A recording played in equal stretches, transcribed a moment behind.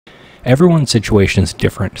Everyone's situation is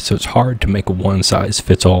different, so it's hard to make a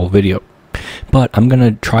one-size-fits-all video. But I'm going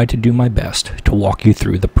to try to do my best to walk you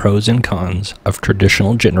through the pros and cons of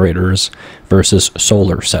traditional generators versus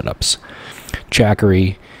solar setups.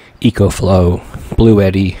 Jackery, EcoFlow, Blue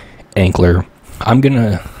Eddy, Ankler. I'm going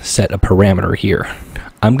to set a parameter here.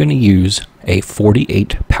 I'm going to use a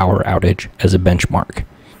 48 power outage as a benchmark.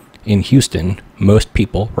 In Houston, most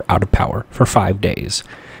people were out of power for 5 days,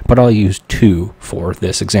 but I'll use 2 for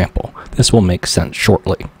this example. This will make sense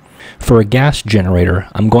shortly. For a gas generator,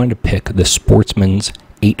 I'm going to pick the Sportsman's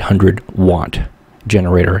 800 watt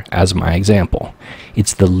generator as my example.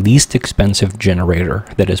 It's the least expensive generator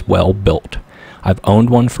that is well built. I've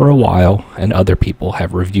owned one for a while and other people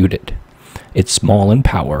have reviewed it. It's small in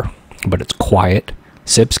power, but it's quiet,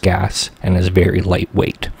 sips gas, and is very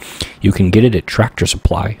lightweight. You can get it at Tractor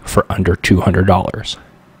Supply for under $200.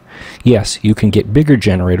 Yes, you can get bigger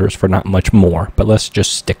generators for not much more, but let's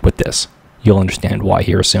just stick with this. You'll understand why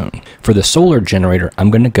here soon. For the solar generator, I'm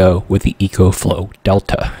going to go with the EcoFlow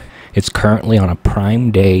Delta. It's currently on a Prime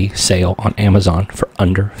Day sale on Amazon for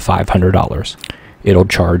under $500. It'll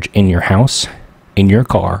charge in your house, in your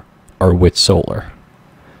car, or with solar.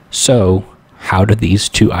 So, how do these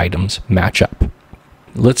two items match up?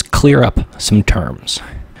 Let's clear up some terms.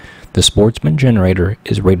 The Sportsman generator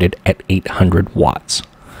is rated at 800 watts.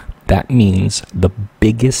 That means the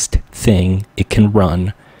biggest thing it can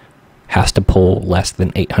run has to pull less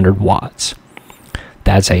than 800 watts.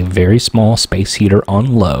 That's a very small space heater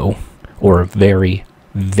on low, or a very,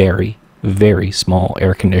 very, very small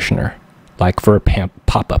air conditioner, like for a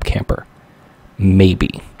pop-up camper.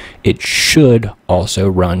 Maybe. It should also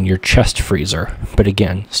run your chest freezer, but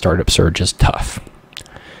again, startup surge is tough.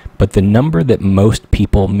 But the number that most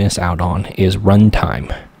people miss out on is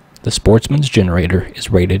runtime. The Sportsman's generator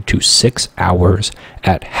is rated to 6 hours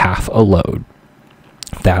at half a load.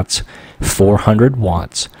 That's 400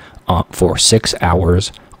 watts for 6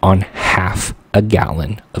 hours on half a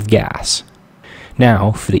gallon of gas.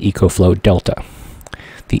 Now for the EcoFlow Delta.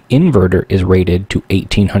 The inverter is rated to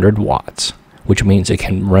 1800 watts, which means it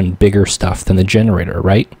can run bigger stuff than the generator,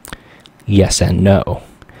 right? Yes and no.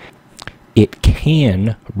 It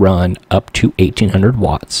can run up to 1800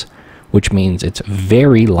 watts, which means it's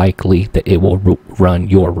very likely that it will run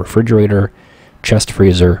your refrigerator, chest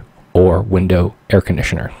freezer, or window air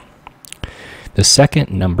conditioner. The second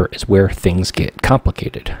number is where things get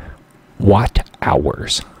complicated. Watt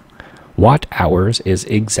hours. Watt hours is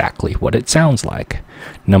exactly what it sounds like.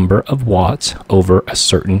 Number of watts over a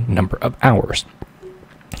certain number of hours.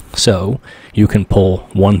 So you can pull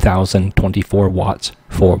 1024 watts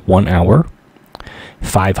for 1 hour,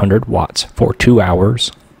 500 watts for 2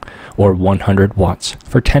 hours, or 100 watts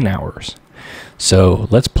for 10 hours. So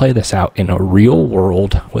let's play this out in a real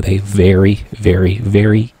world with a very, very,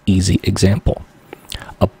 very easy example.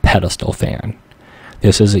 A pedestal fan.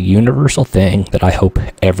 This is a universal thing that I hope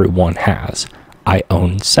everyone has. I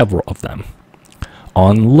own several of them.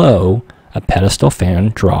 On low, a pedestal fan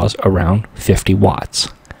draws around 50 watts.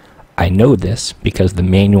 I know this because the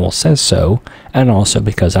manual says so, and also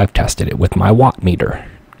because I've tested it with my watt meter.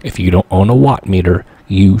 If you don't own a watt meter,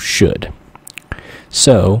 you should.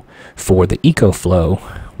 So, for the EcoFlow,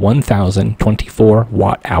 1024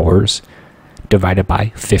 watt hours divided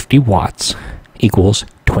by 50 watts equals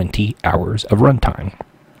 20 hours of runtime.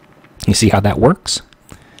 You see how that works?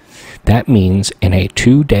 That means in a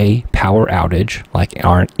 2-day power outage, like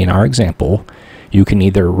in our example, you can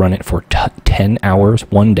either run it for 10 hours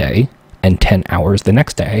one day and 10 hours the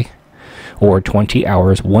next day, or 20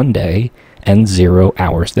 hours one day and 0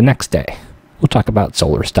 hours the next day. We'll talk about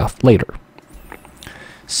solar stuff later.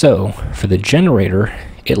 So, for the generator,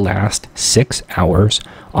 it lasts 6 hours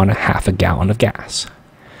on a half a gallon of gas.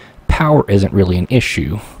 Power isn't really an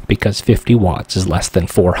issue because 50 watts is less than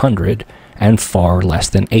 400 and far less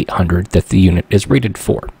than 800 that the unit is rated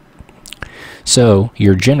for. So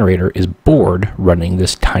your generator is bored running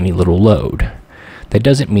this tiny little load. That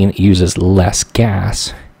doesn't mean it uses less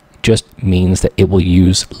gas, it just means that it will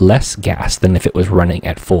use less gas than if it was running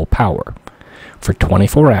at full power. For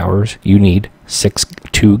 24 hours, you need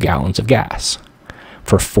 2 gallons of gas.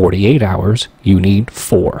 For 48 hours, you need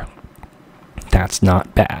 4. That's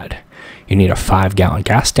not bad. You need a 5-gallon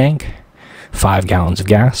gas tank, 5 gallons of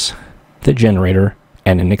gas, the generator,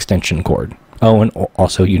 and an extension cord. Oh, and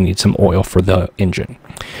also you need some oil for the engine.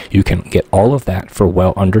 You can get all of that for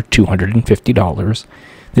well under $250.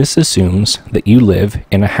 This assumes that you live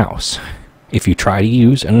in a house. If you try to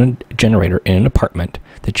use a generator in an apartment,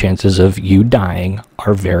 the chances of you dying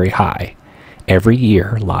are very high. Every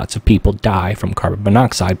year, lots of people die from carbon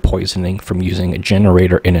monoxide poisoning from using a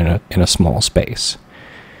generator in a small space.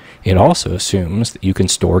 It also assumes that you can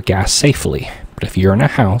store gas safely, but if you're in a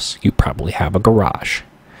house, you probably have a garage.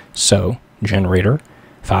 So, generator,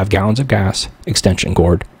 5 gallons of gas, extension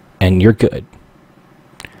cord, and you're good.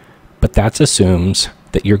 But that assumes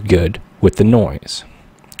that you're good with the noise.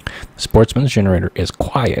 The Sportsman's generator is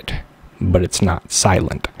quiet, but it's not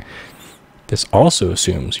silent. This also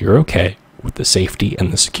assumes you're okay with the safety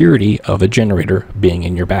and the security of a generator being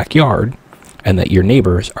in your backyard, and that your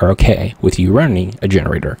neighbors are okay with you running a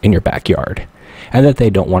generator in your backyard, and that they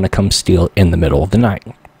don't want to come steal in the middle of the night.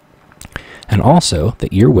 And also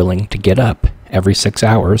that you're willing to get up every 6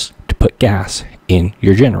 hours to put gas in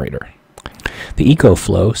your generator. The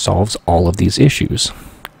EcoFlow solves all of these issues.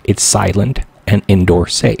 It's silent and indoor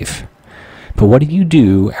safe. But what do you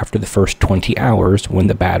do after the first 20 hours when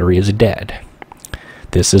the battery is dead?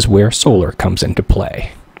 This is where solar comes into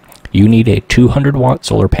play. You need a 200-watt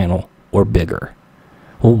solar panel or bigger.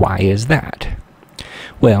 Well, why is that?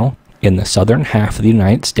 Well, in the southern half of the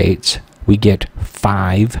United States, we get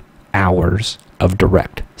 5 hours of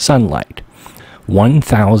direct sunlight.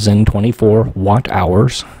 1,024 watt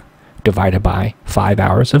hours divided by 5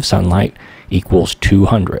 hours of sunlight equals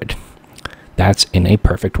 200. That's in a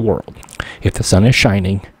perfect world. If the sun is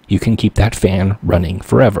shining, you can keep that fan running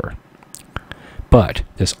forever. But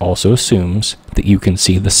this also assumes that you can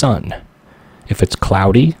see the sun. If it's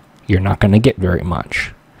cloudy, you're not going to get very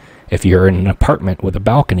much. If you're in an apartment with a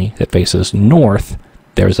balcony that faces north,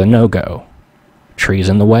 there's a no-go. Trees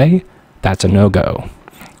in the way, that's a no-go.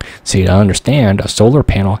 See, to understand, a solar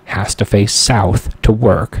panel has to face south to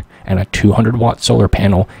work, and a 200-watt solar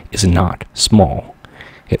panel is not small.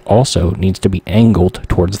 It also needs to be angled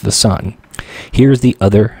towards the sun. Here's the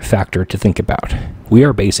other factor to think about. We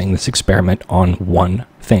are basing this experiment on one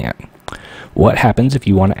fan. What happens if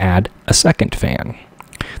you want to add a second fan?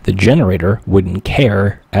 The generator wouldn't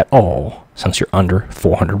care at all since you're under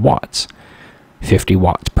 400 watts. 50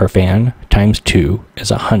 watts per fan times 2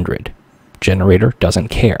 is 100. Generator doesn't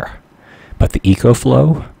care. But the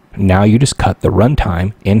EcoFlow, now you just cut the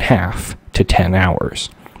runtime in half to 10 hours.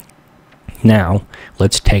 Now,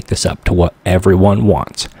 let's take this up to what everyone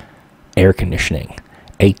wants. Air conditioning.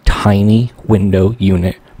 A tiny window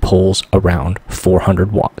unit pulls around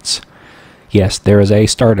 400 watts. Yes, there is a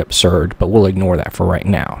startup surge, but we'll ignore that for right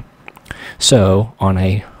now. So, on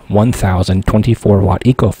a 1,024 watt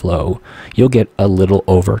EcoFlow, you'll get a little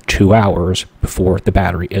over 2 hours before the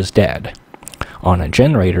battery is dead. On a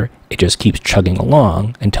generator, it just keeps chugging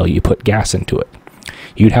along until you put gas into it.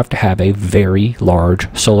 You'd have to have a very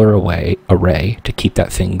large solar array to keep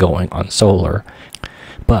that thing going on solar.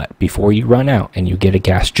 But before you run out and you get a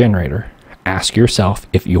gas generator, ask yourself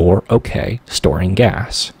if you're okay storing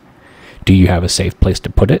gas. Do you have a safe place to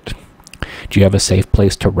put it? Do you have a safe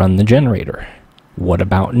place to run the generator? What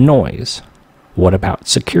about noise? What about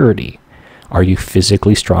security? Are you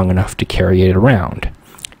physically strong enough to carry it around?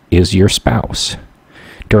 Is your spouse?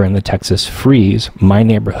 During the Texas freeze, my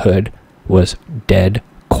neighborhood was dead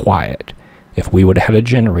quiet. If we would have had a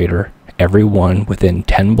generator, everyone within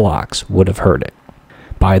 10 blocks would have heard it.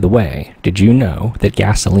 By the way, did you know that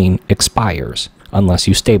gasoline expires unless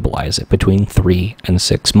you stabilize it between 3 and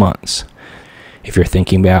 6 months? If you're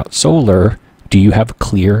thinking about solar, do you have a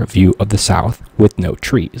clear view of the south with no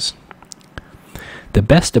trees? The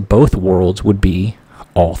best of both worlds would be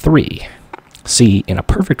all three. See, in a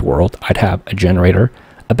perfect world, I'd have a generator,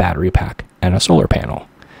 a battery pack, and a solar panel.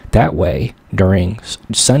 That way, during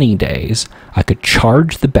sunny days, I could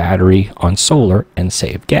charge the battery on solar and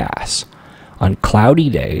save gas. On cloudy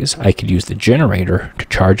days, I could use the generator to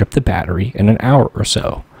charge up the battery in an hour or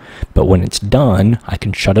so. But when it's done, I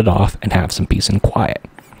can shut it off and have some peace and quiet.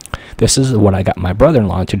 This is what I got my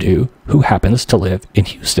brother-in-law to do, who happens to live in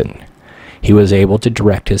Houston. He was able to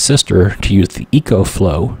direct his sister to use the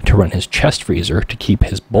EcoFlow to run his chest freezer to keep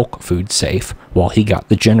his bulk food safe while he got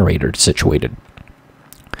the generator situated.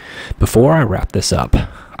 Before I wrap this up,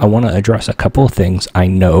 I want to address a couple of things I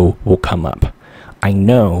know will come up. I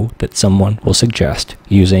know that someone will suggest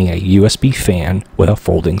using a USB fan with a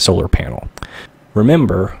folding solar panel.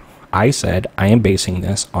 Remember, I said I am basing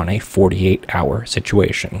this on a 48-hour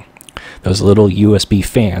situation. Those little USB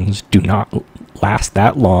fans do not last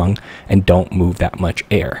that long and don't move that much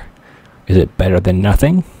air. Is it better than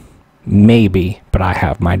nothing? Maybe, but I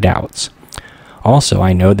have my doubts. Also,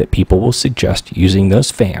 I know that people will suggest using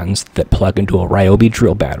those fans that plug into a Ryobi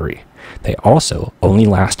drill battery. They also only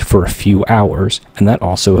last for a few hours, and that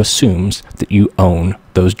also assumes that you own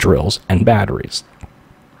those drills and batteries.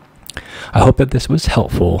 I hope that this was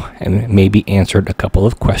helpful and maybe answered a couple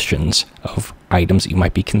of questions of items you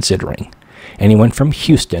might be considering. Anyone from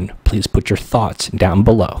Houston, please put your thoughts down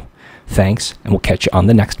below. Thanks, and we'll catch you on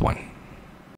the next one.